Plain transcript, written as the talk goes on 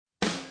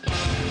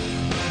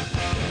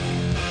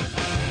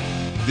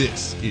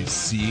This is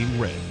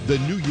Seeing Red, the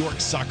New York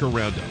Soccer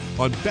Roundup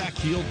on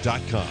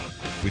Backheel.com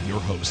with your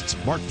hosts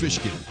Mark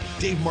Fishkin,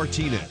 Dave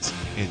Martinez,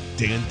 and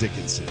Dan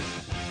Dickinson.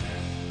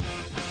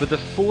 For the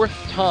fourth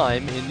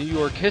time in New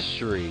York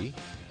history,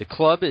 the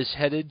club is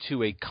headed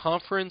to a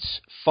conference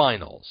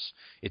finals.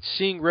 It's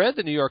Seeing Red,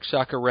 the New York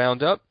Soccer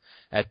Roundup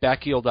at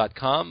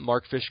Backheel.com.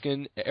 Mark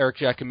Fishkin, Eric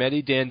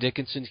Giacometti, Dan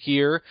Dickinson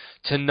here.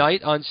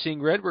 Tonight on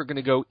Seeing Red, we're going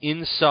to go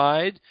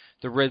inside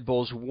the Red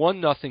Bulls'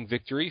 1-0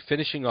 victory,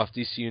 finishing off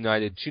DC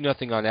United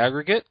 2-0 on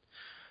aggregate.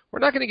 We're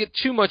not going to get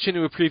too much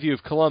into a preview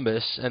of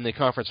Columbus and the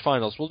conference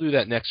finals. We'll do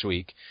that next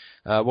week.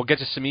 We'll get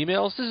to some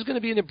emails. This is going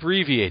to be an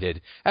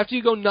abbreviated. After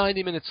you go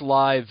 90 minutes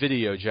live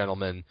video,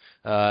 gentlemen,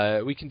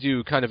 we can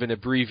do kind of an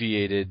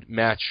abbreviated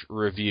match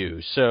review.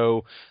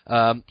 So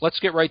let's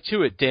get right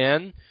to it.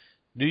 Dan,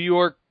 New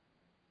York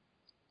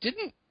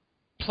didn't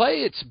play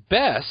its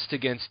best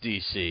against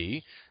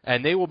DC,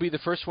 and they will be the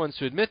first ones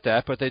to admit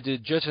that, but they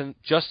did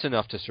just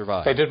enough to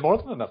survive. They did more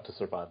than enough to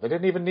survive. They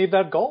didn't even need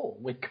that goal.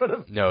 We could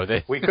have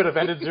ended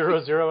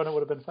 0-0 and it would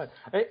have been fine.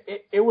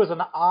 It was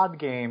an odd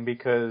game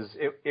because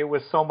it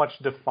was so much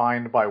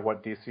defined by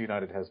what DC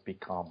United has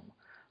become.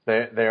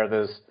 They're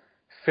this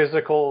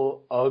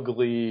physical,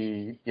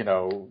 ugly,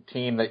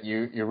 team that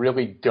you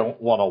really don't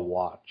want to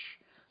watch.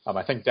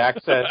 I think Dak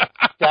said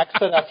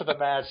after the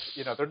match,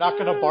 they're not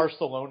going to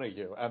Barcelona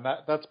you, and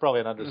that's probably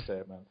an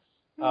understatement.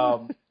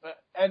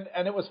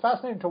 And it was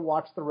fascinating to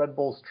watch the Red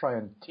Bulls try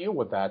and deal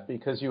with that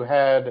because you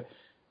had,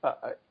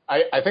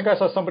 I think I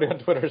saw somebody on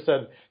Twitter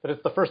said that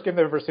it's the first game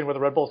they've ever seen where the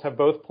Red Bulls have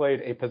both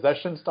played a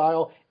possession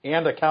style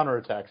and a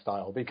counterattack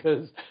style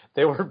because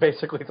they were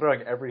basically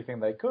throwing everything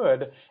they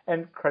could.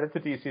 And credit to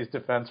DC's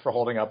defense for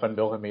holding up and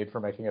Bill Hamid for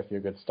making a few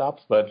good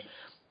stops, but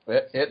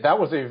that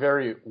was a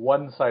very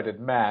one-sided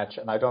match,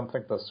 and I don't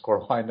think the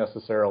scoreline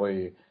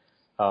necessarily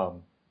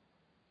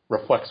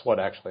reflects what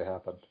actually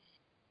happened.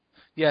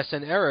 Yes,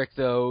 and Eric,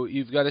 though,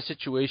 you've got a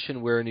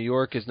situation where New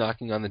York is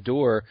knocking on the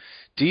door.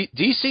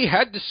 DC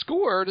had to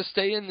score to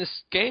stay in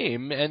this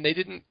game, and they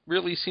didn't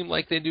really seem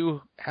like they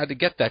knew how to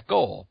get that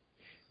goal.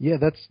 Yeah,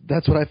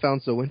 that's what I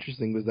found so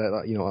interesting was that,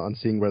 on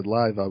Seeing Red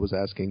Live, I was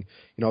asking,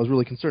 I was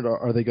really concerned,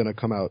 are they going to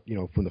come out,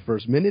 from the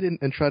first minute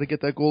and try to get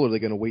that goal, or are they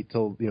going to wait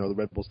till, the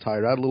Red Bulls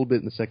tire out a little bit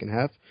in the second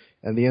half?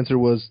 And the answer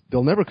was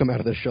they'll never come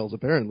out of their shells,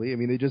 apparently. I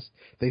mean,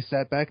 they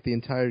sat back the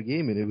entire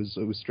game, and it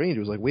was strange.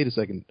 It was like, wait a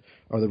second,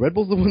 are the Red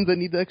Bulls the ones that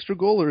need the extra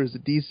goal, or is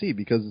it DC?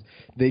 Because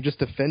they just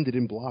defended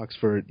in blocks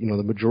for,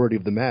 the majority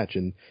of the match,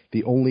 and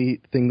the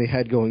only thing they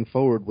had going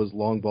forward was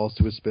long balls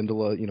to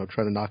Espindola,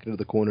 trying to knock it into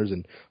the corners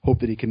and hope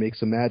that he can make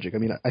some magic. I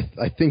mean,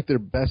 I think their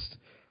best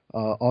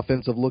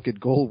offensive look at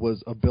goal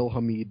was a Bill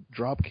Hamid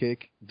drop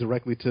kick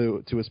directly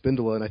to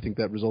Espindola, and I think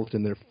that resulted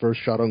in their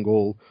first shot on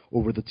goal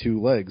over the two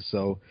legs.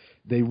 So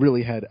they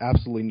really had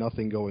absolutely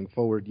nothing going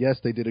forward. Yes,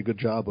 they did a good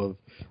job of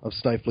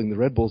stifling the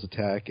Red Bulls'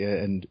 attack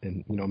and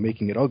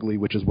making it ugly,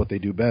 which is what they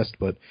do best.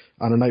 But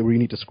on a night where you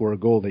need to score a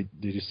goal, they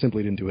just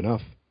simply didn't do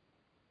enough.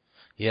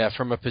 Yeah,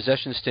 from a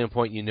possession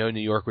standpoint, New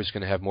York was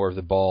going to have more of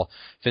the ball.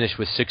 Finished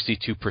with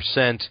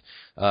 62%,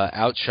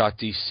 outshot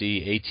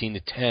DC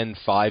 18-10,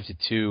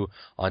 5-2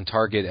 on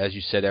target. As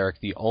you said,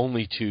 Eric, the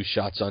only two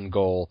shots on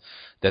goal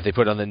that they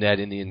put on the net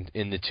in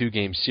the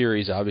two-game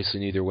series. Obviously,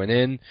 neither went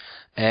in.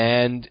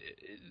 And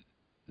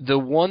the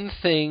one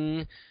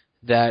thing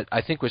that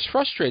I think was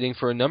frustrating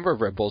for a number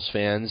of Red Bulls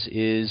fans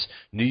is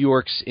New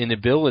York's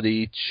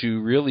inability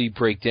to really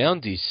break down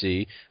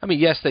DC. I mean,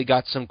 yes, they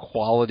got some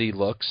quality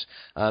looks.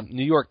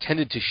 New York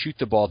tended to shoot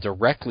the ball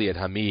directly at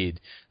Hamid.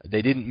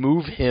 They didn't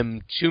move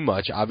him too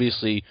much.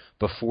 Obviously,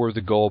 before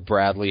the goal,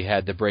 Bradley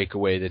had the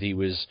breakaway that he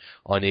was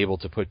unable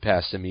to put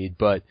past Hamid,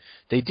 but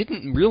they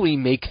didn't really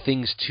make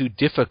things too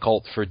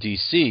difficult for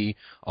DC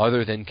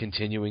other than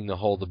continuing to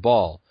hold the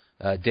ball.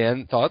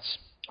 Dan, thoughts?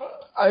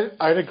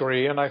 I'd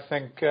agree, and I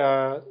think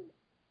the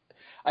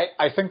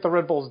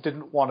Red Bulls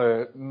didn't want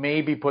to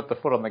maybe put the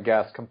foot on the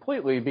gas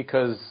completely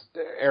because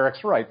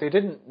Eric's right. They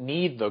didn't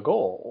need the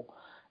goal,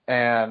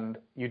 and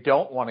you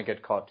don't want to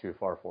get caught too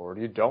far forward.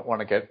 You don't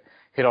want to get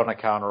hit on a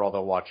counter,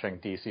 although watching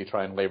DC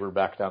try and labor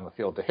back down the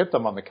field to hit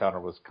them on the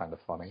counter was kind of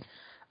funny.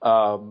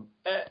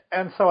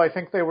 And so I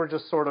think they were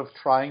just sort of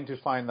trying to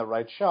find the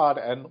right shot,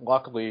 and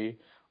luckily,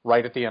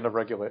 right at the end of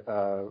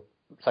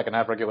second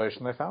half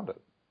regulation, they found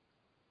it.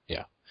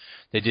 Yeah.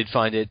 They did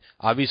find it.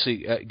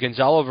 Obviously,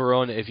 Gonzalo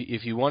Verón,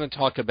 if you want to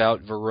talk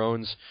about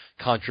Verón's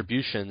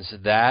contributions,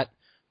 that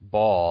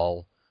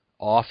ball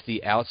off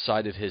the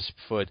outside of his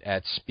foot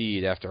at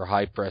speed after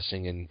high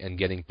pressing and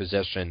getting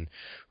possession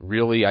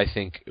really, I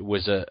think,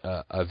 was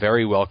a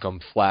very welcome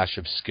flash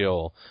of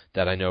skill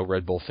that I know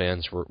Red Bull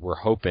fans were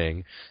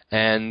hoping.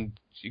 And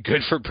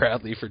good for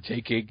Bradley for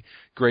taking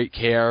great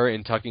care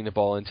in tucking the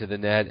ball into the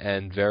net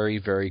and very,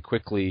 very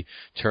quickly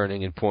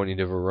turning and pointing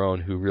to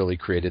Verón, who really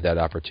created that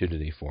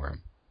opportunity for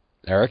him.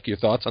 Eric, your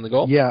thoughts on the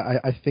goal? Yeah,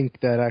 I think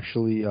that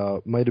actually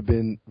might have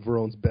been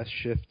Veron's best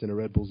shift in a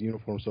Red Bulls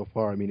uniform so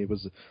far. I mean, it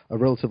was a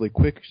relatively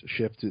quick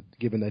shift,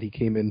 given that he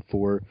came in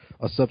for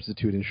a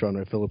substitute in Shaun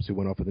Wright-Phillips, who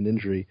went off with an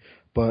injury.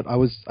 But I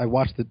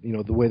watched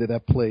the way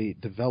that play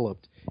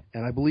developed,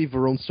 and I believe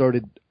Veron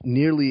started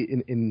nearly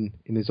in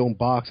his own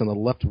box on the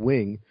left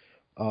wing,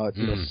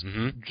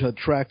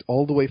 tracked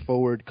all the way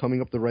forward,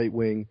 coming up the right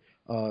wing,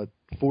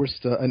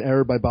 forced an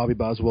error by Bobby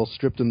Boswell,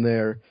 stripped him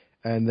there,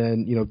 and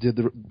then did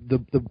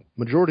the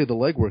majority of the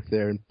legwork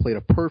there and played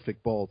a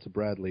perfect ball to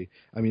Bradley.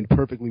 I mean,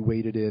 perfectly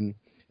weighted in,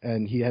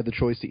 and he had the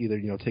choice to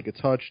either take a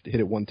touch, hit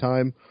it one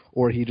time,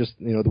 or he just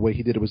the way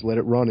he did it was let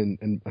it run,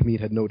 and Hamid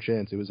had no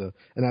chance. It was an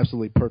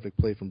absolutely perfect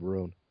play from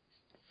Veron.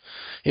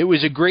 It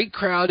was a great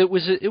crowd. It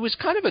was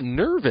kind of a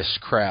nervous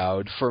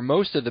crowd for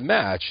most of the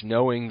match,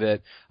 knowing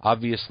that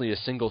obviously a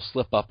single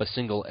slip-up, a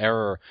single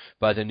error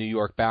by the New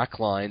York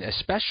backline,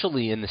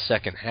 especially in the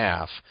second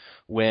half,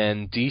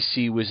 when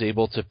DC was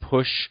able to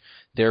push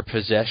their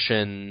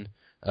possession,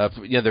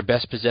 their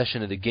best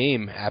possession of the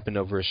game happened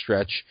over a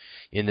stretch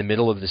in the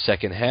middle of the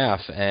second half.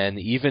 And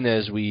even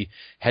as we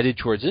headed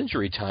towards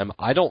injury time,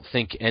 I don't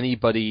think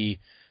anybody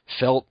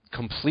felt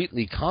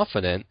completely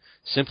confident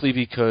simply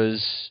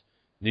because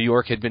New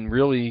York had been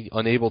really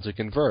unable to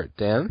convert.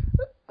 Dan?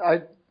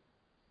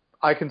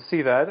 I can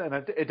see that, and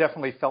it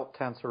definitely felt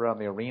tense around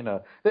the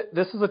arena.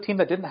 This is a team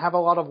that didn't have a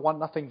lot of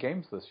 1-0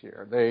 games this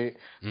year.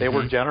 They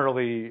were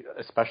generally,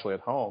 especially at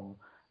home,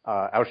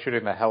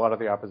 outshooting the hell out of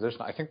the opposition.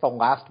 I think the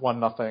last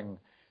 1-0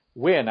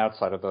 win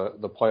outside of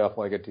the playoff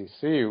leg at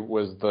DC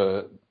was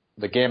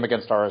the game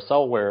against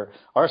RSL, where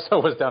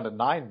RSL was down to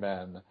 9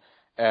 men,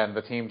 and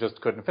the team just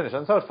couldn't finish.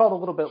 And so it felt a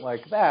little bit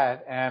like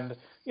that, and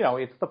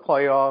it's the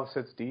playoffs,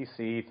 it's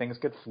DC, things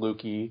get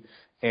fluky,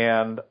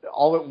 and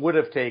all it would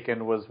have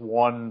taken was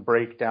one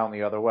break down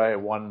the other way,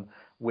 one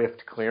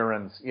whiffed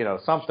clearance,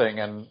 something.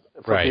 And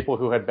for people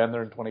who had been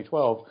there in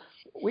 2012,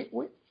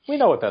 we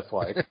know what that's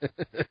like.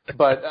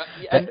 But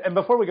and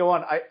before we go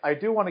on, I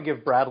do want to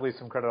give Bradley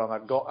some credit on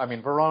that goal. I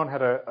mean, Veron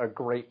had a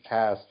great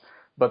pass,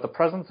 but the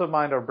presence of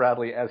mind of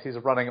Bradley as he's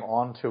running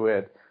onto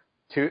it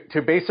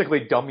to basically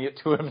dummy it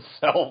to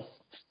himself.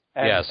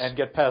 And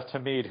get past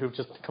Hamid, who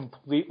just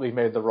completely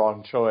made the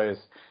wrong choice,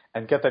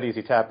 and get that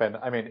easy tap in.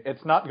 I mean,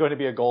 it's not going to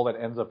be a goal that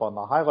ends up on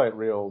the highlight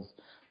reels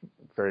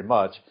very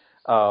much,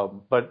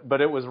 but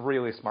it was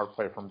really smart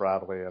play from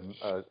Bradley, and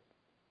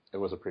it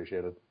was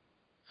appreciated.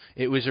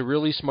 It was a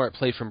really smart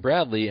play from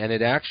Bradley, and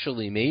it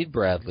actually made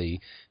Bradley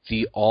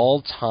the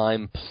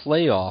all-time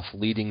playoff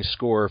leading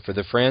scorer for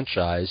the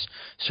franchise,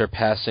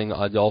 surpassing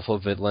Adolfo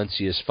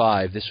Valencia's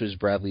 5. This was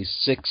Bradley's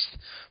 6th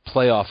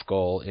playoff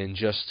goal in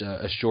just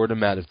a short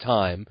amount of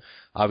time.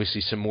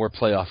 Obviously, some more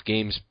playoff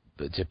games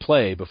to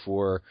play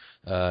before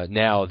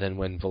now than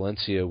when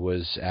Valencia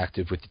was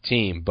active with the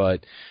team.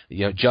 But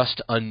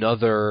just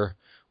another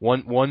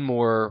one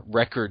more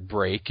record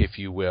break, if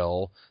you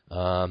will,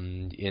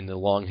 in the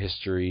long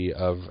history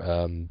of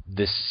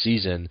this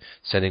season,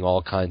 setting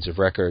all kinds of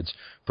records.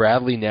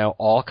 Bradley now,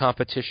 all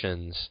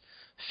competitions,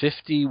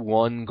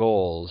 51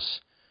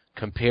 goals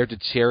compared to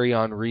Thierry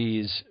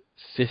Henry's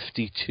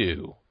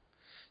 52.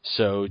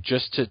 So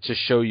just to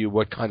show you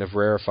what kind of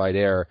rarefied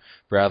air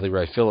Bradley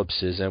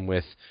Wright-Phillips is, and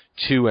with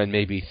 2 and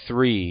maybe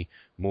 3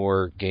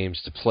 more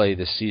games to play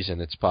this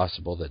season, it's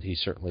possible that he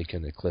certainly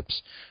can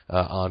eclipse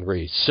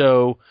Henry.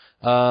 So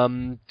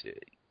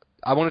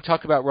I want to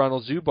talk about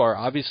Ronald Zubar.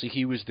 Obviously,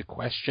 he was the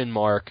question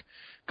mark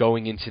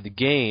going into the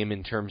game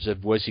in terms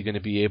of, was he going to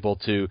be able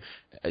to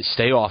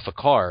stay off a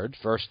card,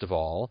 first of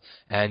all,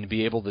 and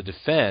be able to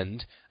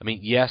defend. I mean,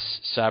 yes,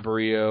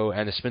 Saborio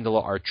and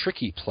Espindola are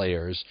tricky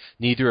players,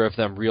 neither of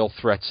them real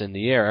threats in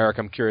the air. Eric,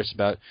 I'm curious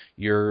about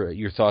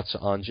your thoughts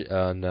on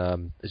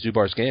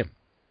Zubar's game.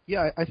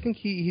 Yeah, I think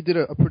he did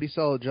a pretty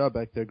solid job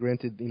back there.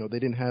 Granted, they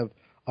didn't have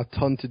a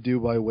ton to do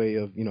by way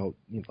of,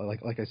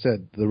 like I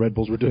said, the Red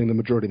Bulls were doing the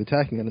majority of the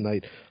attacking on the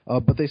night,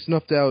 but they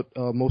snuffed out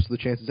most of the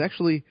chances.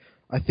 Actually,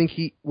 I think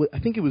it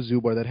was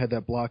Zubar that had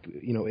that block.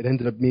 It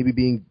ended up maybe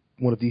being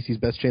one of DC's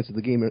best chances of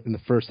the game in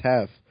the first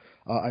half.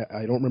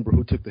 I don't remember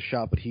who took the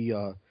shot, but he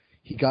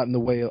got in the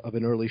way of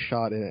an early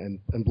shot and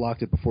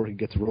blocked it before he could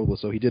get to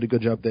Robles. So he did a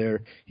good job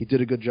there. He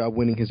did a good job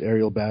winning his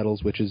aerial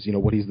battles, which is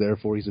what he's there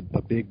for. He's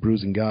a big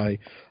bruising guy.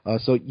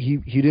 So he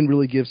didn't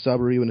really give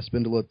Saborio and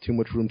Espindola too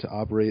much room to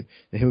operate.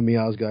 And him and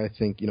Miazga, I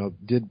think,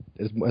 did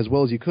as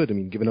well as you could. I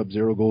mean, giving up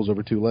 0 goals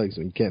over 2 legs. I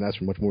mean, you can't ask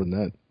for much more than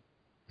that.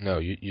 No,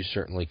 you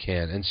certainly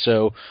can. And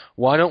so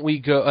why don't we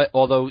go,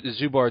 although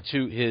Zubar,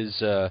 to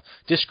his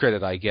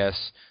discredit, I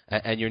guess,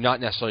 and you're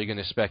not necessarily going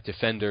to expect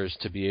defenders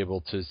to be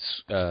able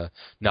to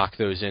knock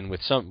those in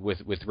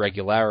with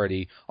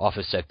regularity off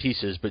of set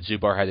pieces, but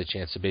Zubar had a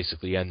chance to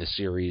basically end the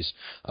series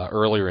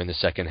earlier in the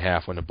second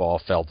half when the ball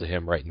fell to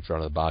him right in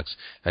front of the box,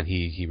 and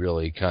he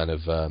really kind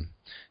of,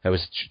 that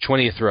was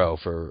 20th row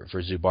for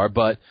Zubar,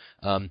 but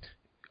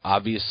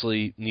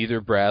obviously,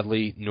 neither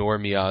Bradley nor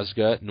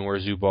Miazga nor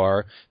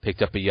Zubar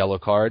picked up a yellow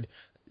card.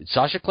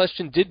 Sacha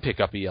Kljestan did pick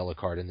up a yellow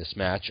card in this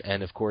match,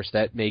 and of course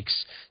that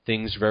makes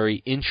things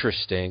very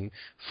interesting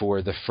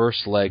for the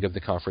first leg of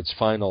the conference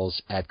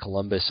finals at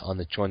Columbus on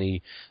the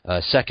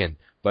 22nd.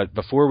 But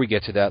before we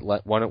get to that,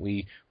 why don't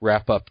we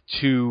wrap up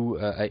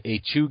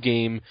a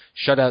two-game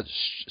shutout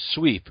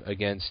sweep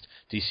against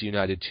DC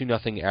United,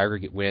 2-0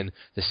 aggregate win,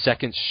 the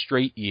second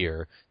straight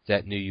year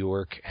that New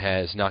York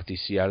has knocked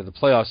DC out of the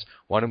playoffs.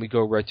 Why don't we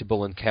go right to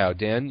Bull and Cow?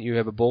 Dan, you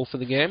have a bull for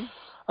the game?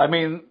 I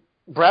mean,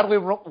 Bradley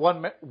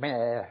won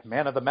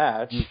man of the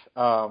match,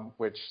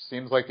 which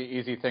seems like the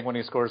easy thing when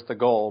he scores the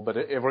goal. But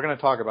if we're going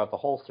to talk about the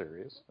whole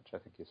series, which I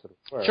think you sort of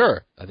were,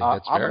 sure, I think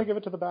that's fair. I'm going to give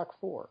it to the back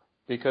four.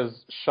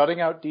 Because shutting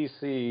out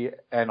DC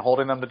and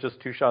holding them to just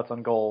 2 shots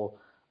on goal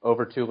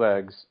over 2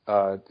 legs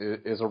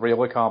is a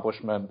real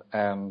accomplishment,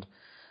 and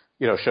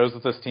shows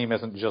that this team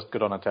isn't just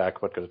good on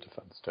attack but good at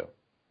defense too.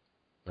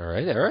 All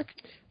right, Eric.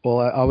 Well,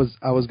 I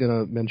was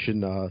going to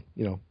mention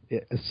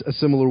a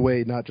similar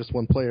way, not just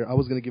one player. I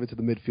was going to give it to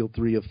the midfield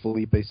three of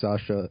Felipe,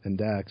 Sacha, and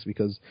Dax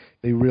because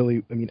they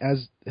really,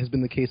 as has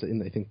been the case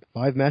in I think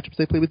 5 matchups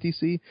they played with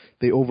DC,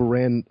 they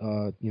overran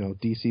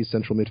DC's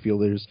central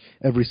midfielders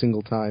every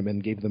single time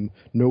and gave them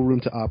no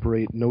room to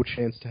operate, no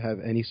chance to have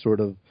any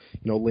sort of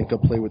link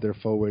up play with their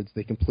forwards.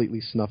 They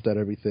completely snuffed at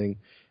everything,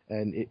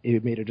 and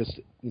it made it just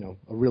a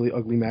really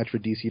ugly match for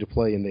DC to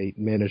play, and they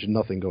managed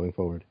nothing going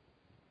forward.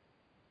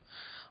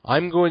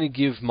 I'm going to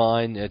give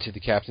mine to the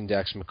captain,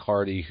 Dax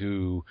McCarty,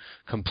 who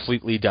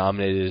completely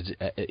dominated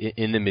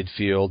in the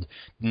midfield,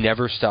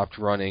 never stopped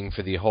running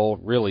for the whole,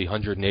 really,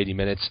 180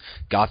 minutes,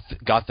 got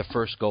the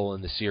first goal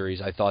in the series.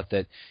 I thought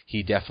that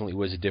he definitely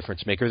was a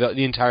difference maker.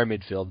 The entire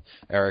midfield,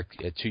 Eric,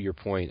 to your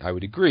point, I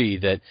would agree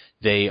that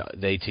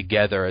they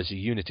together as a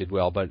unit did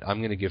well, but I'm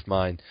going to give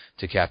mine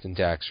to Captain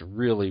Dax.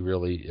 Really,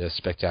 really a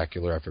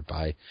spectacular effort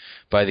by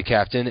the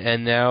captain.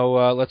 And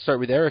now let's start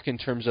with Eric in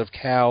terms of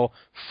Cow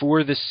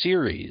for the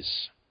series.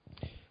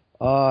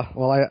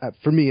 Well,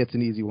 for me, it's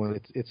an easy one.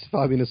 It's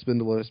Fabian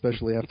Espindola,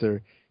 especially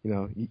after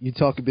you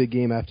talk a big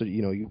game after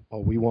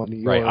we want New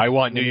York. Right, I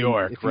want New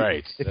York.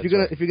 Right. If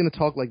you're gonna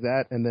talk like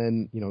that and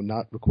then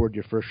not record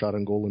your first shot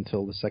on goal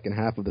until the second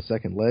half of the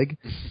second leg,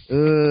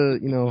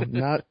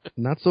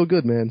 not so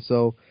good, man.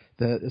 So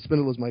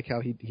Espindola's my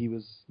cow. He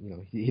was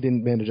he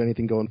didn't manage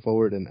anything going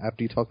forward, and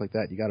after you talk like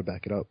that, you got to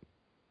back it up.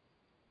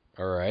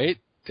 All right.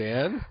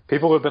 Dan?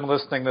 People who have been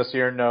listening this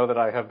year know that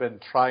I have been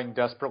trying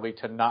desperately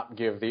to not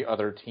give the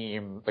other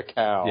team the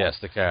cow. Yes,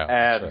 the cow.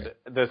 And right.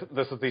 This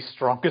is the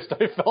strongest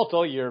I felt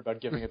all year about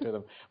giving it to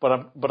them. But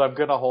I'm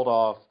going to hold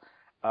off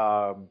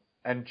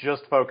and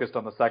just focused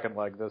on the second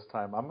leg this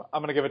time. I'm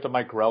going to give it to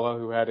Mike Grella,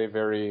 who had a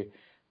very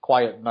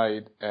quiet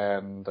night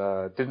and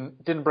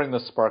didn't bring the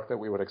spark that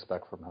we would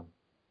expect from him.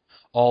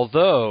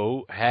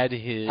 Although had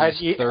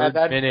third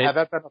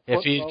minute,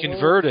 if he'd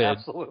converted,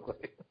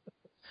 absolutely.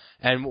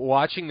 And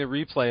watching the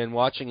replay and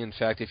watching, in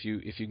fact, if you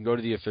can go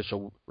to the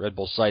official Red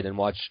Bull site and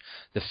watch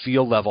the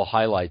field level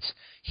highlights,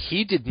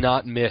 he did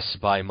not miss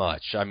by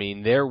much. I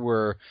mean, there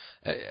were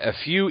a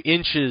few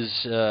inches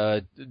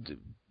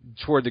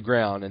toward the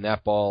ground, and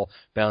that ball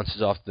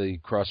bounces off the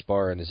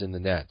crossbar and is in the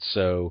net.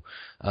 So,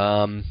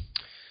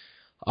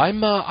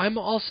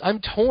 I'm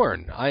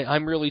torn.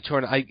 I'm really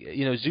torn.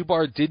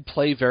 Zubar did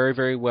play very,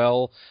 very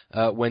well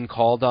when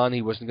called on.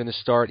 He wasn't going to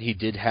start. He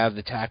did have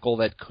the tackle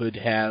that could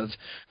have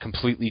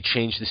completely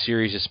changed the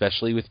series,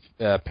 especially with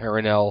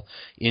Perenelle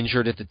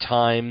injured at the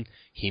time.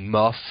 He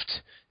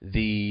muffed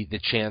the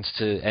chance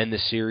to end the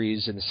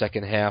series in the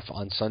second half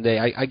on Sunday.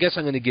 I guess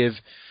I'm going to give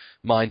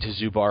mine to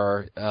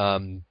Zubar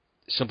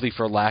simply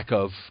for lack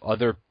of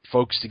other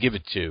folks to give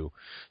it to.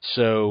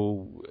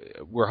 So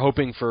we're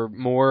hoping for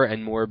more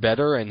and more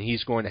better, and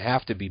he's going to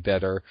have to be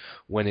better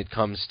when it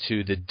comes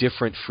to the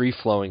different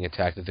free-flowing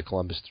attack that the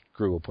Columbus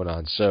Crew will put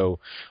on. So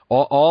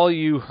all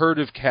you herd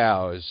of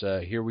cows,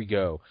 here we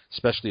go,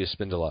 especially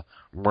Espindola.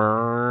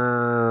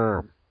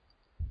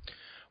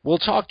 We'll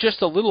talk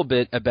just a little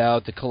bit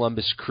about the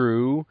Columbus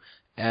Crew,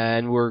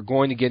 and we're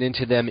going to get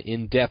into them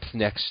in depth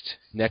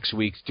next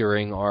week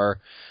during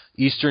our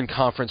Eastern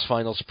Conference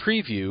Finals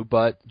preview,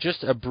 but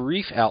just a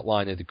brief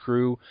outline of the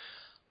Crew.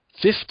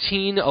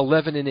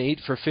 15-11-8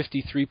 for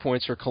 53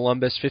 points for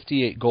Columbus,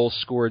 58 goals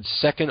scored,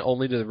 second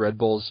only to the Red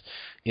Bulls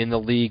in the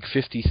league,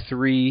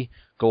 53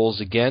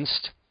 goals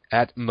against.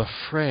 At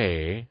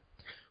Maffrey,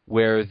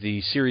 where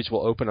the series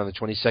will open on the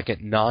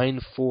 22nd,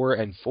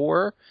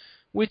 9-4-4,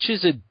 which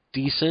is a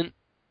decent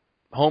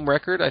home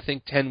record. I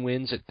think 10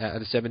 wins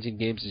out of 17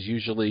 games is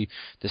usually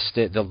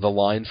the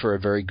line for a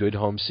very good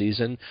home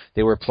season.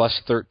 They were plus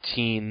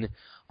 13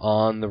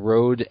 on the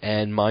road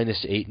and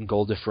minus 8 in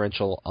goal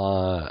differential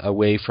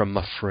away from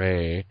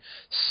Maffrey.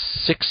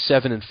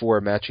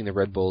 6-7-4, matching the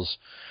Red Bulls'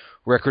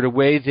 record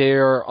away. They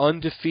are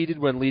undefeated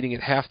when leading at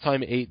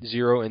halftime,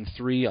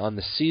 8-0-3 on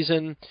the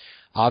season.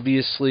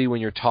 Obviously, when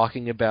you're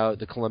talking about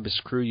the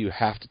Columbus Crew, you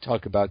have to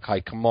talk about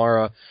Kai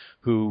Kamara,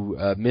 who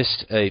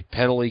missed a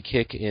penalty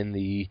kick in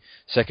the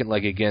second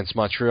leg against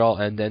Montreal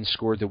and then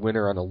scored the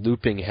winner on a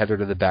looping header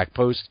to the back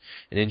post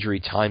in injury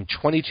time.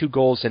 22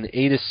 goals and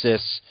 8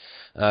 assists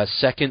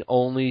second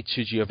only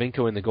to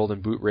Giovinco in the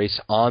Golden Boot race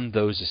on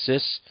those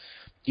assists.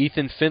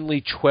 Ethan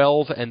Finley,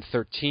 12 and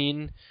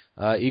 13.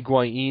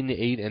 Higuain,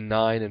 8 and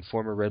 9, and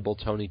former Red Bull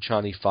Tony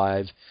Tchani,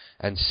 5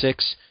 and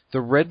 6.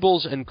 The Red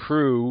Bulls and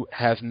crew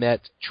have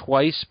met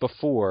twice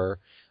before,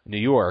 New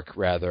York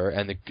rather,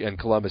 and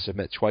Columbus have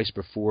met twice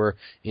before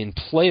in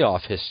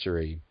playoff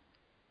history.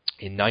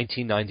 In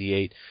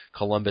 1998,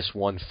 Columbus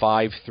won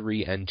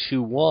 5-3 and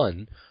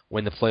 2-1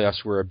 when the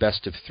playoffs were a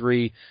best of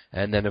three,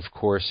 and then of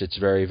course it's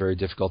very, very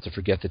difficult to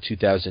forget the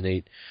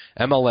 2008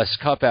 MLS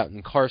Cup out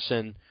in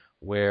Carson,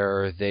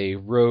 where they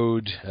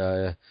rode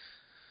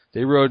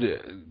Barros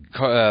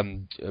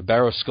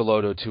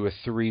Schelotto to a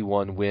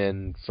 3-1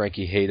 win,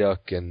 Frankie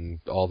Hayduck and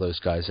all those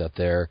guys out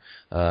there,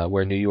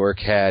 where New York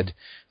had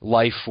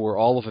life for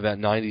all of about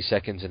 90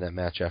 seconds in that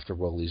match after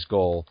Woolley's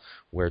goal,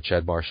 where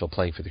Chad Marshall,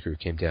 playing for the crew,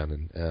 came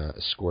down and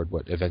scored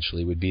what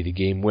eventually would be the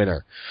game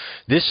winner.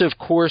 This, of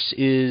course,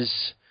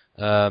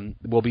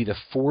 will be the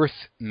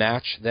fourth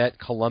match that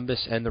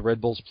Columbus and the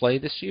Red Bulls play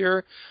this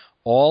year.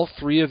 All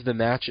three of the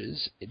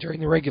matches during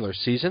the regular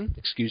season,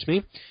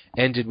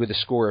 ended with a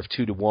score of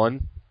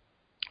 2-1.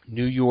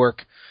 New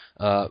York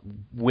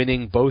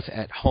winning both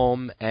at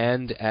home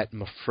and at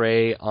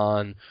Mafre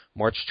on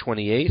March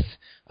 28th.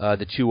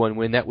 The 2-1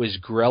 win, that was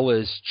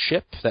Grella's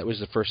chip. That was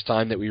the first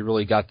time that we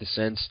really got the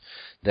sense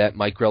that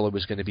Mike Grella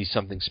was going to be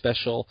something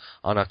special.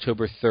 On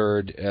October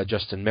 3rd,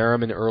 Justin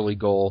Merriman, early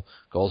goals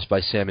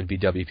by Sam and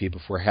BWP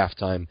before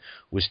halftime,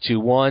 was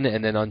 2-1.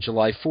 And then on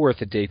July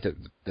 4th, a date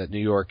that New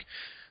York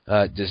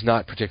does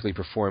not particularly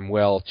perform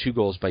well, 2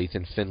 goals by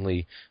Ethan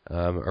Finley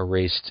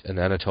erased an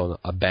Anatole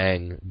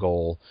Abang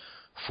goal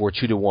for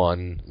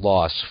 2-1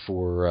 loss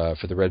for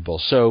the Red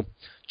Bulls. So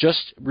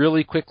just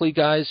really quickly,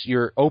 guys,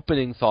 your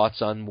opening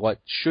thoughts on what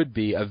should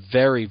be a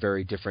very,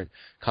 very different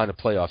kind of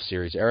playoff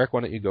series. Eric,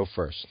 why don't you go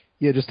first?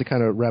 Yeah, just to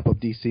kind of wrap up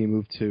DC and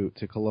move to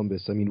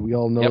Columbus. I mean, we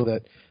all know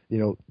that,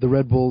 the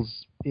Red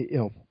Bulls,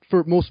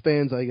 for most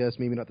fans, I guess,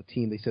 maybe not the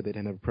team, they said they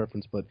didn't have a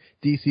preference, but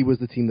DC was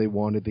the team they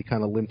wanted. They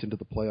kind of limped into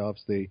the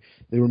playoffs. They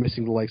were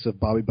missing the likes of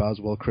Bobby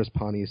Boswell, Chris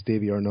Pontius,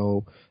 Davey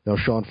Arnaud,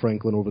 Sean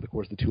Franklin over the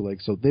course of the 2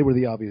 legs, so they were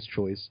the obvious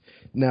choice.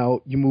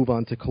 Now you move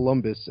on to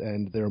Columbus,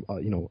 and they're,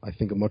 I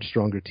think a much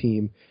stronger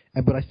team,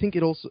 but I think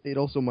it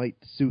also might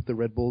suit the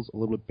Red Bulls a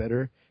little bit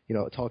better.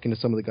 Talking to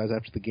some of the guys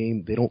after the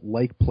game, they don't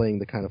like playing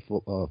the kind of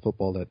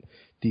football that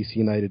DC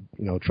United,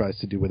 tries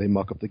to do, where they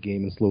muck up the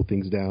game and slow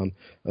things down.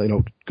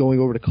 Going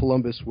over to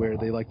Columbus, where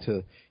they like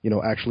to,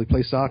 actually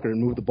play soccer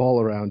and move the ball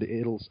around,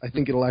 I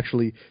think it'll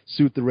actually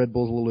suit the Red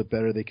Bulls a little bit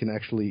better. They can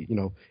actually,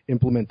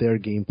 implement their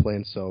game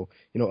plan. So,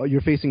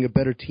 you're facing a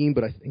better team,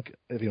 but I think,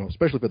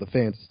 especially for the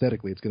fans,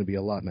 aesthetically, it's going to be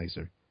a lot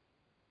nicer.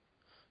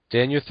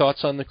 Dan, your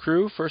thoughts on the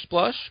crew, first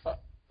blush?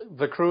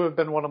 The crew have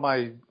been one of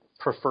my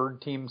preferred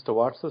teams to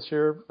watch this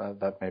year.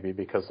 That may be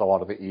because a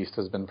lot of the East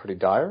has been pretty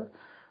dire,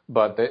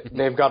 but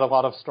they've got a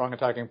lot of strong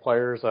attacking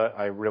players.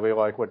 I really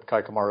like what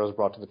Kai Kamara has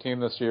brought to the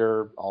team this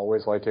year.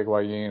 Always liked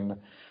Higuain.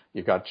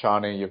 You've got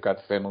Tchani, you've got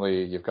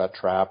Finley, you've got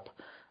Trapp.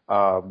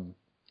 And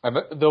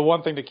the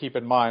one thing to keep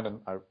in mind,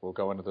 and I will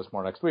go into this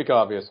more next week,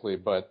 obviously,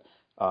 but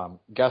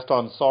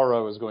Gaston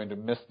Soro is going to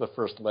miss the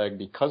first leg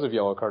because of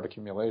yellow card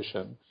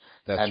accumulation.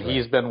 That's and right.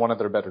 He's been one of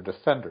their better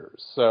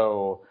defenders.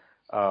 So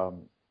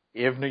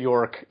if New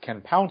York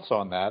can pounce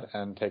on that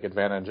and take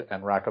advantage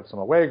and rack up some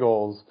away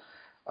goals,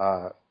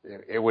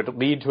 it would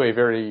lead to a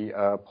very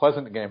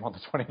pleasant game on the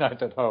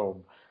 29th at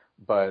home.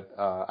 But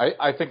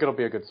I think it'll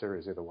be a good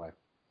series either way.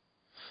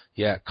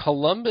 Yeah,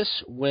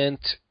 Columbus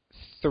went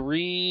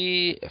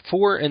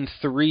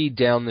 4-3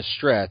 down the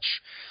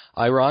stretch,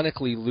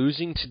 ironically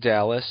losing to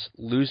Dallas,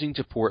 losing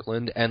to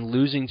Portland, and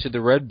losing to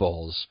the Red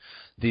Bulls,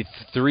 the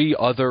 3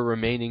 other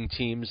remaining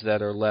teams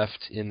that are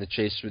left in the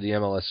chase for the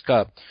MLS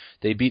Cup.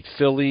 They beat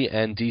Philly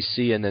and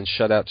DC and then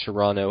shut out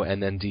Toronto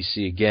and then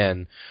DC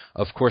again.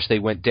 Of course, they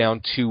went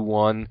down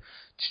 2-1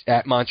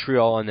 at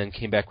Montreal and then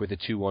came back with a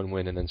 2-1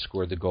 win and then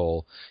scored the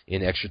goal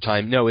in extra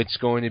time. No, it's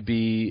going to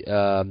be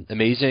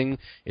amazing.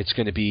 It's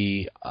going to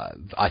be,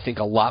 I think,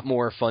 a lot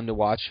more fun to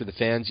watch for the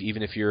fans,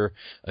 even if you're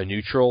a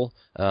neutral,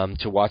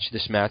 to watch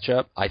this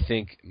matchup. I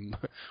think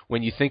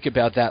when you think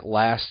about that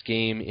last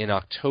game in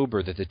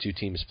October that the two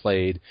teams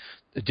played,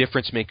 the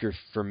difference maker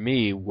for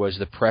me was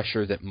the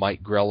pressure that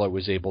Mike Grella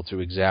was able to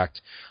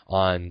exact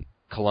on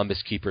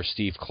Columbus keeper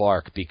Steve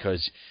Clark,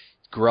 because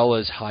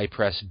Grella's high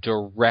press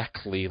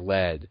directly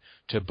led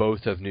to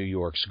both of New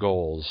York's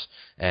goals,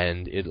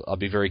 and I'll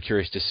be very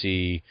curious to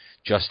see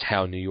just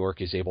how New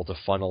York is able to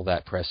funnel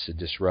that press to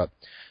disrupt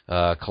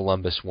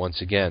Columbus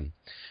once again.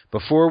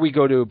 Before we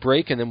go to a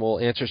break, and then we'll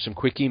answer some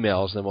quick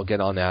emails, and then we'll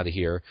get on out of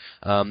here.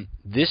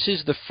 This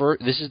is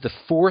the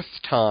 4th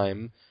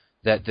time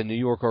that the New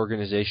York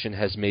organization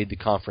has made the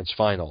conference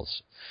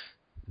finals.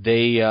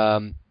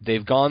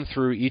 They've gone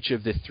through each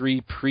of the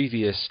 3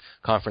 previous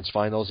conference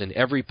finals in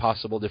every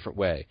possible different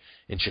way.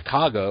 In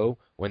Chicago,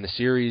 when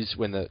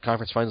the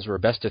conference finals were a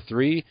best of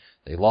 3,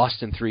 they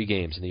lost in 3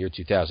 games in the year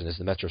 2000 as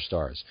the Metro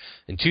Stars.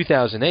 In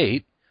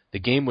 2008, the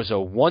game was a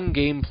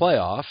 1-game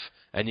playoff,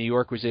 and New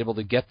York was able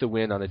to get the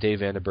win on a Dave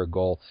Vandenberg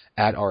goal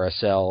at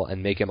RSL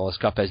and make MLS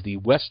Cup as the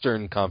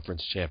Western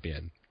Conference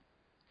champion.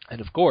 And,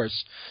 of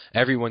course,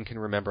 everyone can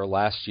remember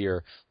last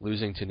year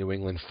losing to New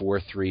England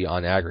 4-3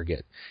 on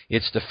aggregate.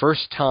 It's the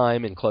first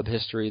time in club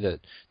history that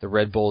the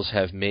Red Bulls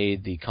have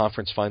made the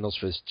conference finals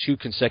for 2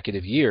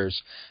 consecutive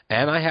years,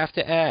 and I have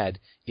to add,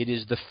 it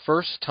is the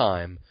first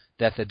time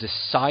that the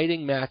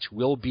deciding match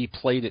will be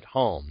played at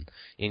home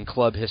in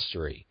club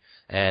history.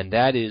 And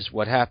that is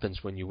what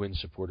happens when you win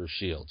Supporters'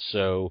 Shield.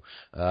 So,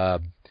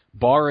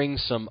 barring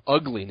some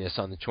ugliness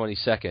on the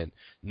 22nd,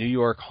 New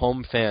York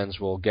home fans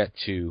will get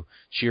to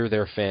cheer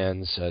their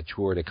fans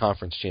toward a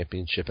conference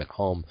championship at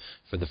home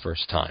for the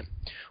first time.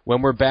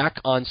 When we're back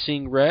on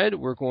Seeing Red,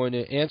 we're going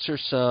to answer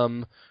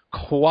some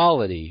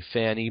quality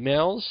fan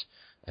emails,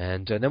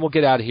 and then we'll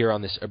get out of here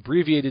on this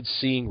abbreviated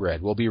Seeing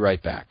Red. We'll be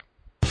right back.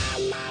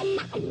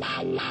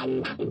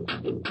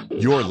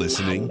 You're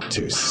listening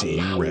to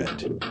Seeing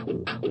Red.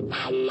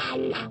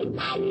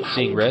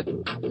 Seeing Red.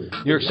 New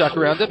York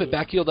Soccer Roundup at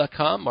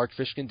backheel.com. Mark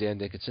Fishkin, Dan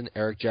Dickinson,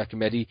 Eric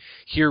Giacometti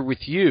here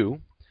with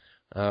you.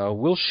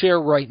 We'll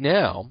share right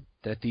now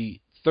that the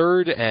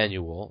 3rd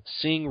annual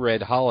Seeing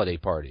Red holiday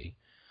party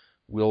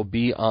will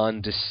be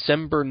on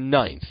December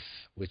 9th,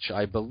 which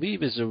I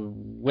believe is a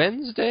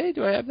Wednesday.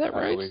 Do I have that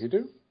right? I believe you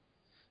do.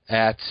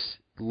 At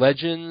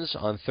Legends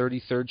on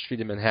 33rd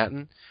Street in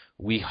Manhattan.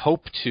 We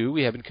hope to.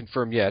 We haven't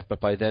confirmed yet,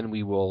 but by then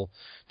we will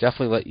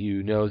definitely let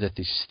you know that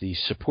the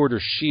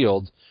Supporters'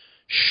 Shield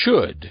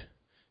should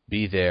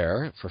be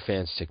there for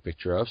fans to take a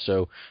picture of.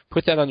 So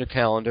put that on your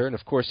calendar. And,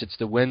 of course, it's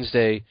the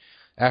Wednesday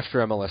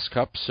after MLS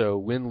Cup, so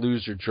win,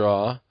 lose, or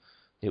draw,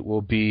 it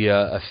will be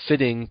a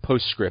fitting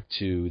postscript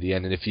to the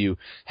end. And if you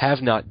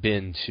have not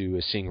been to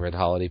a Seeing Red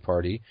holiday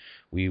party,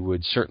 we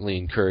would certainly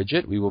encourage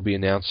it. We will be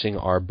announcing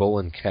our Bull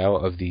and Cow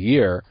of the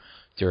Year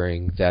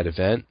during that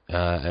event,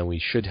 and we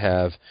should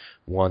have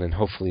one and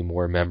hopefully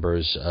more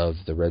members of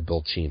the Red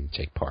Bull team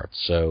take part.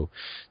 So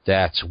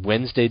that's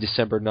Wednesday,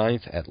 December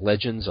 9th at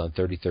Legends on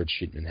 33rd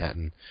Street,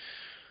 Manhattan.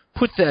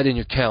 Put that in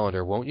your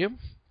calendar, won't you?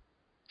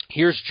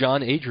 Here's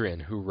John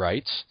Adrian, who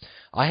writes,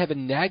 I have a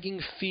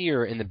nagging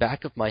fear in the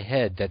back of my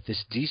head that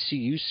this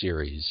DCU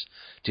series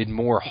did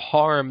more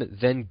harm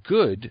than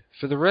good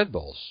for the Red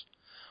Bulls.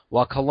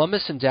 While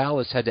Columbus and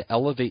Dallas had to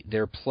elevate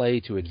their play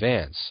to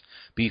advance,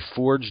 be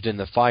forged in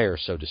the fire,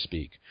 so to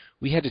speak,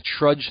 we had to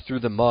trudge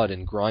through the mud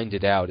and grind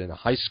it out in a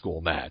high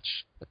school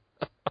match.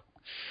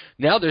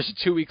 Now there's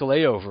a 2-week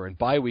layover, and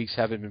bye weeks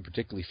haven't been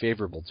particularly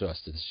favorable to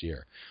us this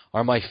year.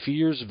 Are my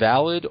fears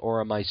valid,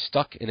 or am I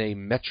stuck in a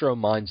Metro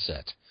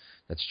mindset?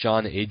 That's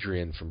John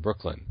Adrian from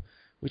Brooklyn.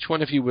 Which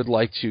one of you would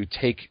like to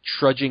take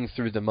trudging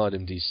through the mud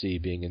in D.C.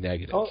 being a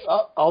negative?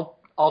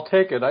 I'll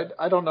take it.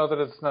 I don't know that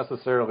it's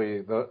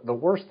necessarily the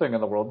worst thing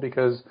in the world,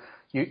 because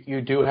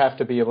you do have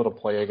to be able to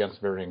play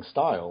against varying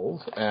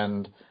styles.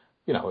 And,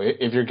 you know,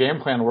 if your game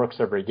plan works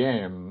every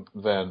game,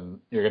 then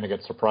you're going to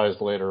get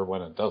surprised later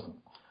when it doesn't.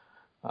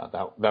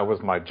 That was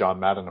my John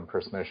Madden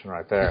impersonation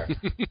right there.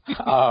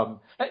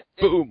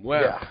 Boom!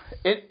 Wow.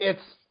 Yeah,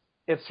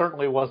 it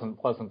certainly wasn't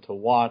pleasant to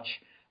watch.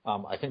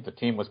 I think the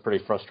team was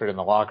pretty frustrated in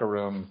the locker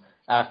room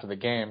after the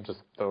game, just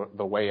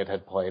the way it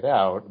had played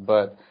out.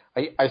 But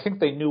I think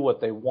they knew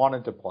what they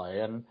wanted to play.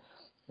 And,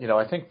 you know,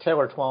 I think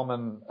Taylor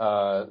Twellman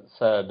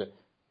said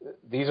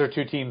these are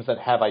two teams that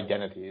have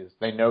identities.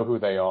 They know who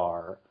they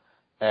are.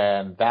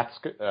 And that's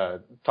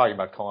talking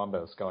about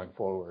Columbus going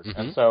forward. Mm-hmm.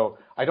 And so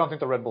I don't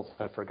think the Red Bulls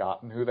have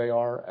forgotten who they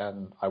are,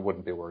 and I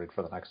wouldn't be worried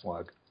for the next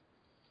leg.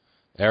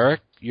 Eric,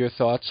 your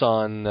thoughts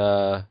on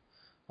the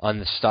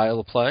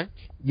style of play?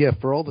 Yeah,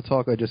 for all the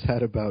talk I just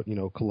had about, you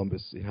know,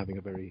 Columbus having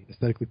a very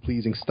aesthetically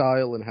pleasing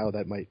style and how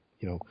that might,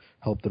 you know,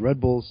 help the Red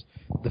Bulls,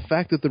 the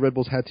fact that the Red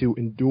Bulls had to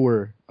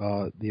endure,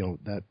 you know,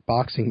 that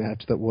boxing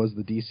match that was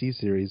the DC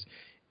series,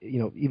 you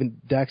know, even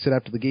Dak said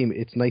after the game,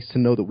 it's nice to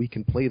know that we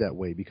can play that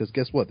way, because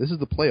guess what? This is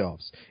the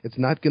playoffs. It's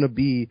not going to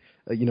be,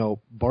 you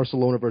know,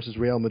 Barcelona versus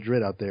Real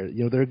Madrid out there.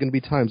 You know, there are going to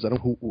be times, I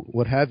don't know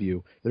what have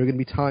you, there are going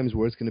to be times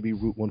where it's going to be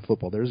Route 1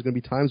 football. There's going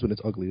to be times when it's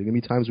ugly. There are going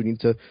to be times when you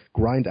need to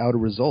grind out a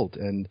result.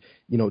 And,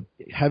 you know,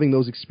 having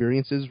those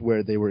experiences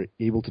where they were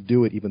able to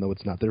do it, even though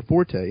it's not their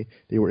forte,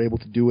 they were able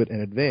to do it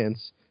and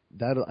advance,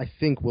 that, I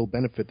think, will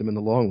benefit them in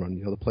the long run.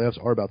 You know, the playoffs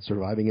are about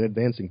surviving and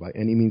advancing by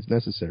any means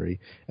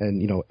necessary.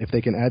 And, you know, if they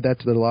can add that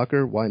to their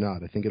locker, why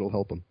not? I think it'll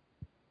help them.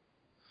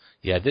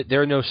 Yeah,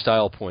 there are no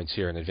style points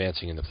here in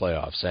advancing in the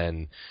playoffs.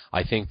 And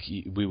I think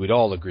we would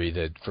all agree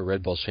that for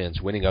Red Bulls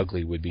fans, winning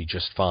ugly would be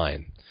just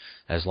fine,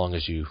 as long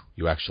as you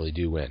actually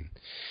do win.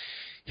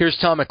 Here's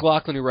Tom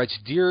McLaughlin, who writes,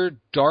 Dear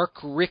Dark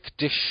Rick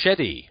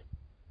Deschetti,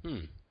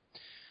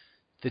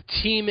 the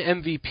team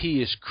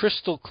MVP is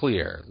crystal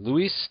clear.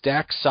 Luis,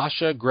 Dak,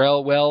 Sasha,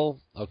 Grell, well,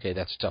 okay,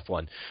 that's a tough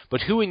one.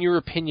 But who, in your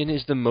opinion,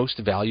 is the most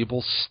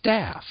valuable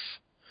staff?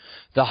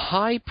 The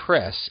high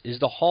press is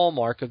the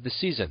hallmark of the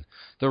season,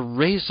 the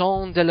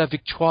raison de la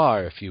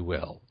victoire, if you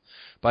will.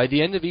 By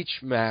the end of each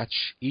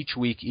match, each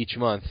week, each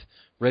month,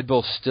 Red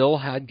Bull still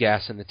had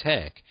gas in the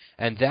tank,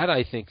 and that,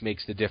 I think,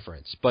 makes the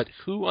difference. But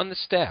who on the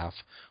staff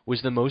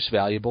was the most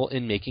valuable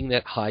in making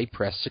that high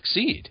press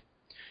succeed?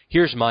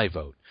 Here's my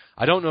vote.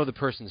 I don't know the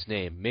person's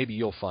name. Maybe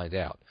you'll find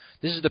out.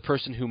 This is the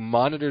person who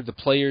monitored the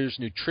players'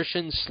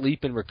 nutrition,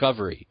 sleep, and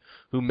recovery,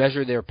 who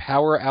measured their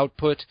power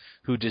output,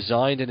 who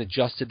designed and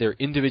adjusted their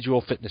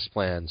individual fitness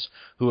plans,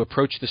 who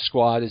approached the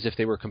squad as if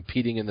they were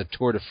competing in the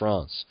Tour de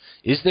France.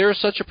 Is there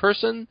such a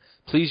person?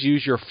 Please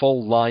use your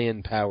full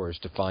lion powers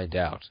to find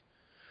out.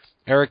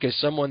 Eric, as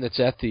someone that's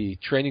at the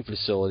training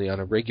facility on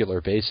a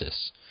regular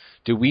basis,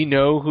 do we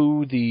know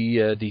who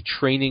the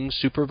training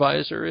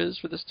supervisor is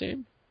for this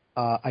team?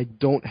 I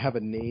don't have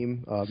a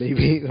name.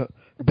 Maybe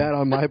bad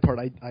on my part.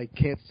 I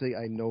can't say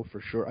I know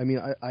for sure. I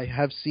mean, I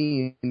have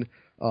seen,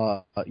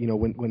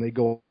 when they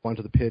go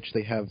onto the pitch,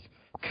 they have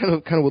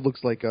kind of what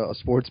looks like a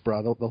sports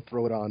bra. They'll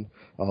throw it on,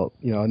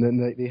 and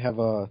then they have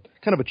a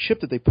kind of a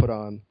chip that they put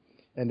on,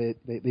 and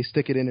they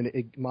stick it in, and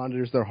it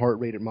monitors their heart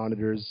rate. It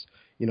monitors,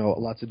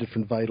 lots of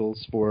different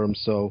vitals for them.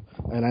 So,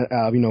 and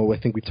I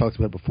think we talked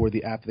about it before,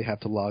 the app they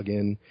have to log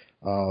in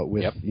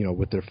with, yep.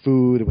 With their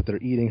food, with their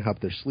eating, how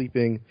they're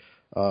sleeping.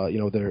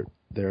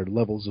 Their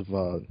levels of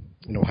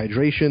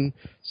hydration.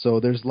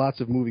 So there's lots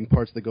of moving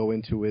parts that go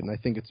into it, and I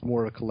think it's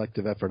more a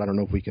collective effort. I don't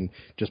know if we can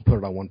just put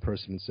it on one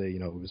person and say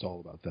it was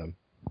all about them.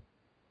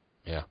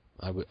 Yeah,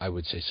 I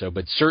would say so,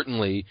 but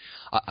certainly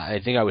I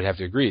think I would have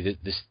to agree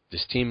that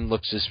this team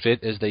looks as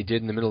fit as they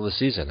did in the middle of the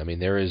season. I mean,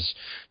 there is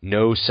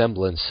no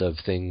semblance of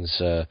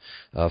things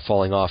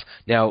falling off.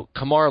 Now,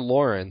 Kemar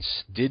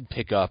Lawrence did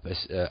pick up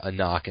a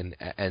knock,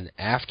 and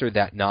after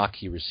that knock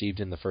he received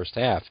in the first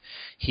half,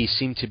 he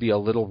seemed to be a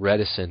little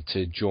reticent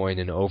to join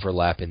an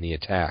overlap in the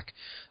attack.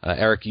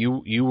 Eric,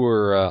 you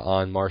were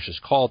on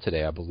Marsh's call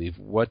today, I believe.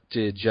 What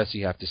did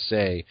Jesse have to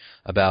say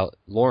about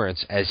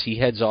Lawrence as he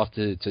heads off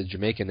to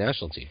Jamaican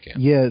national team camp?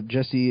 Yeah,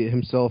 Jesse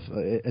himself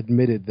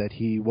admitted that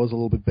he was a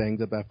little bit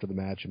banged up after the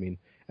match. I mean,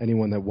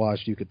 anyone that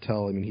watched, you could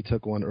tell. I mean, he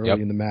took one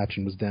early in the match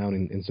and was down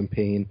in some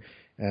pain.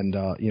 And,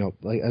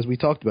 like as we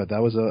talked about,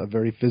 that was a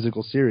very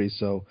physical series.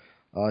 So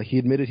he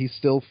admitted he's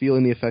still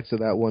feeling the effects of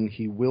that one.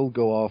 He will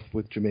go off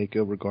with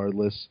Jamaica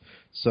regardless.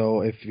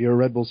 So if you're a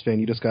Red Bulls fan,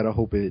 you just got to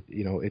hope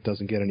it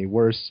doesn't get any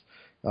worse.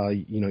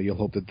 You'll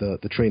hope that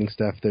the training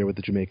staff there with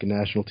the Jamaican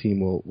national team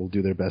will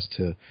do their best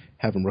to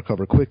have him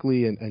recover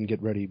quickly and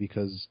get ready,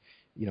 because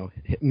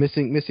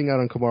missing out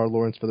on Kemar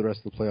Lawrence for the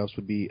rest of the playoffs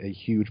would be a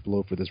huge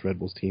blow for this Red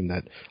Bulls team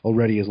that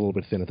already is a little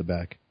bit thin at the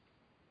back.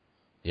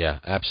 Yeah,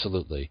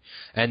 absolutely.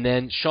 And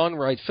then Sean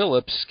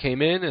Wright-Phillips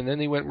came in, and then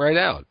he went right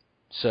out.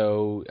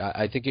 So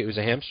I think it was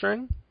a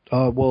hamstring?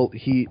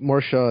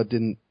 Marsha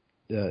didn't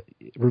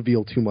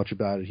reveal too much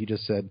about it. He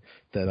just said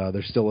that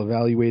they're still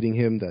evaluating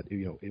him, that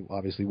it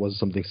obviously was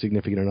something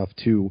significant enough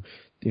to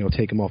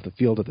take him off the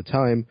field at the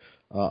time.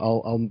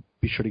 I'll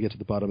be sure to get to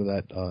the bottom of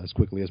that as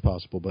quickly as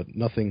possible, but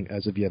nothing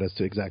as of yet as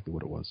to exactly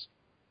what it was.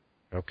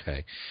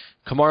 Okay.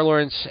 Kemar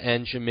Lawrence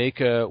and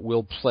Jamaica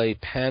will play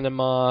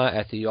Panama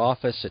at the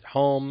office at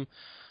home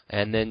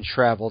and then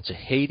travel to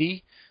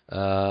Haiti.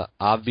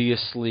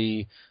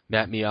 Obviously,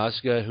 Matt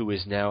Miazga, who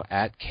is now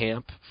at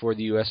camp for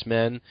the U.S.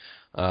 men,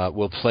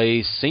 will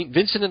play St.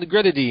 Vincent and the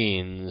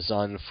Grenadines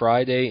on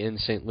Friday in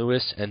St.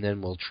 Louis, and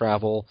then will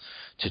travel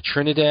to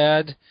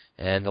Trinidad.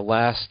 And the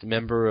last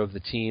member of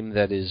the team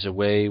that is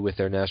away with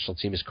their national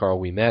team is Carl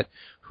Ouimet,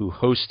 who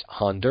host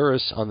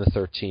Honduras on the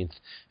 13th,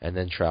 and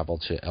then travel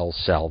to El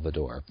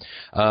Salvador.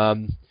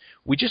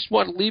 We just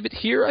want to leave it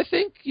here, I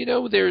think. We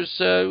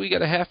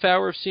got a half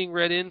hour of Seeing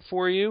Red in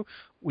for you.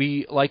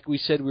 Like we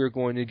said, we were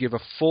going to give a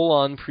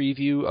full-on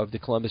preview of the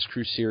Columbus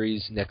Crew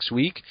Series next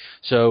week,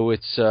 so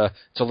it's a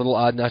little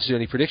odd not to do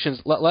any predictions.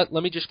 Let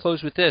me just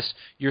close with this.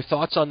 Your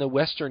thoughts on the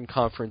Western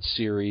Conference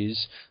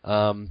Series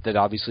that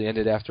obviously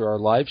ended after our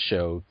live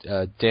show.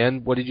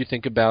 Dan, what did you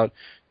think about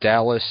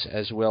Dallas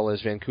as well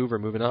as Vancouver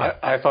moving on?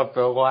 I thought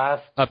the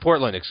last...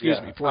 Portland,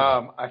 excuse me.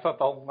 Portland. I thought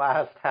the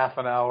last half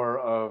an hour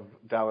of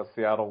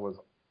Dallas-Seattle was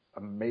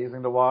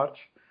amazing to watch.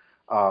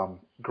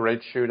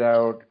 Great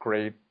shootout,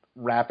 great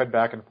rapid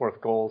back and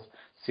forth goals.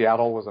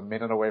 Seattle was a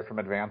minute away from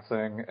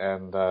advancing,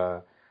 and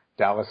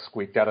Dallas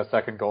squeaked out a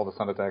second goal to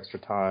send it to extra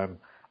time.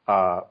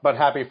 But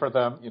happy for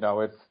them.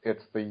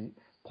 It's the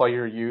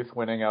player youth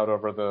winning out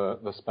over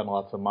the spend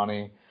lots of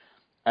money.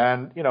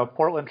 And,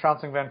 Portland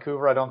trouncing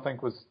Vancouver I don't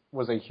think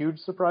was a huge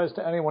surprise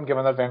to anyone,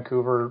 given that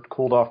Vancouver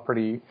cooled off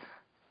pretty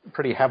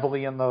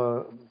heavily in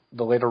the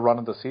later run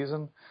of the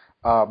season.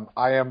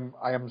 I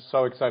am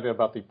so excited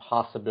about the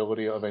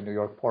possibility of a New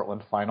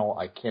York-Portland final.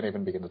 I can't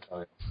even begin to tell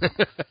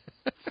you.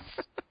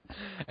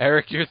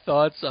 Eric, your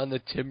thoughts on the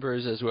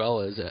Timbers as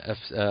well as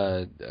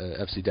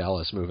FC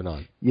Dallas moving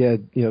on? Yeah,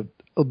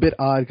 a bit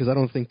odd because I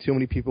don't think too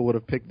many people would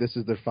have picked this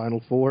as their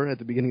Final Four at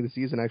the beginning of the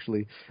season.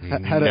 Actually,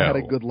 had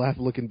a good laugh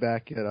looking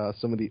back at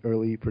some of the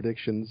early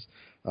predictions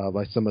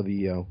by some of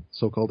the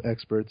so-called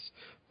experts.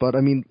 But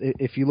I mean,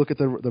 if you look at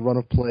the run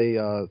of play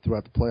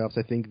throughout the playoffs,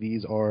 I think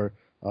these are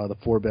the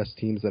 4 best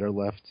teams that are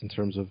left in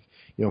terms of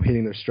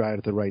hitting their stride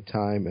at the right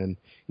time, and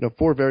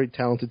 4 very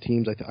talented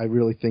teams. I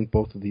really think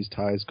both of these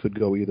ties could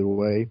go either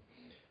way.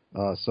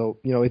 So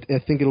I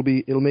think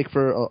it'll make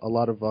for a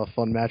lot of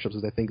fun matchups,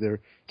 as I think they're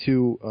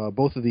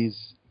both of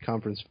these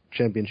conference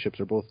championships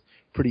are both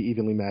pretty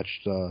evenly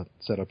matched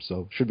setups,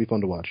 so should be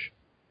fun to watch.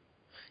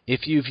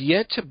 If you've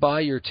yet to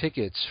buy your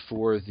tickets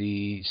for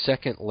the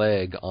second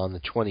leg on the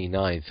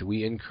 29th,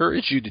 we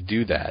encourage you to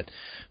do that,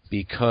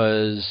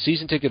 because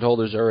season ticket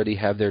holders already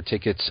have their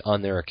tickets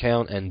on their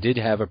account and did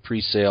have a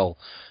pre-sale,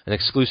 an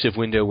exclusive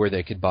window where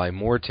they could buy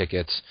more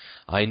tickets.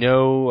 I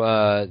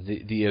know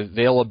the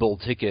available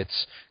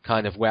tickets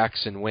kind of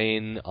wax and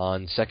wane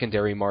on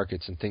secondary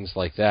markets and things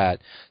like that.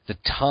 The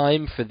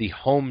time for the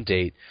home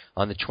date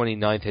on the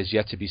 29th has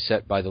yet to be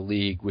set by the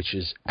league, which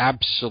is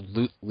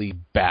absolutely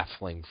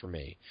baffling for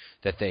me,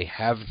 that they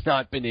have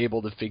not been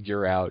able to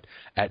figure out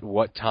at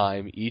what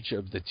time each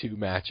of the 2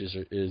 matches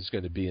is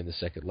going to be in the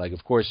second leg.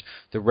 Of course,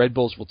 the Red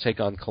Bulls will take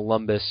on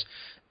Columbus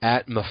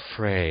at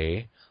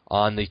Mafre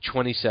on the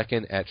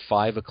 22nd at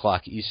 5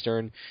 o'clock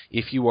Eastern.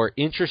 If you are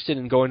interested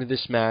in going to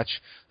this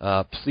match,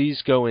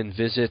 please go and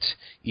visit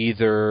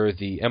either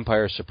the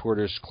Empire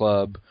Supporters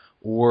Club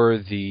or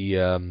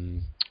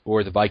the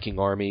Viking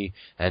Army,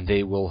 and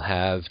they will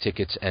have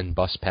tickets and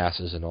bus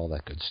passes and all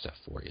that good stuff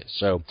for you.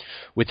 So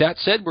with that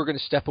said, we're going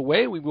to step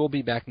away. We will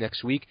be back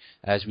next week,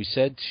 as we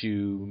said,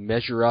 to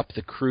measure up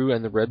the Crew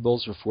and the Red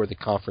Bulls before the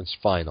conference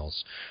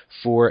finals.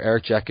 For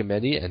Eric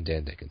Giacometti and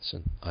Dan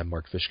Dickinson, I'm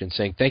Mark Fishkin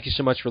saying thank you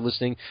so much for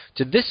listening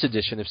to this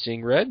edition of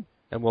Seeing Red,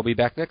 and we'll be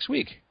back next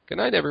week. Good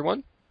night,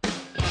 everyone.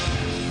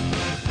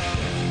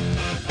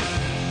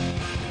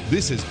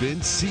 This has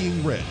been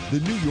Seeing Red, the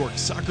New York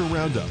Soccer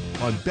Roundup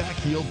on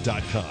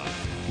Backheel.com.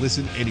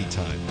 Listen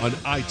anytime on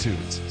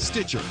iTunes,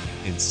 Stitcher,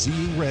 and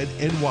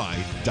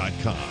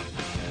SeeingRedNY.com.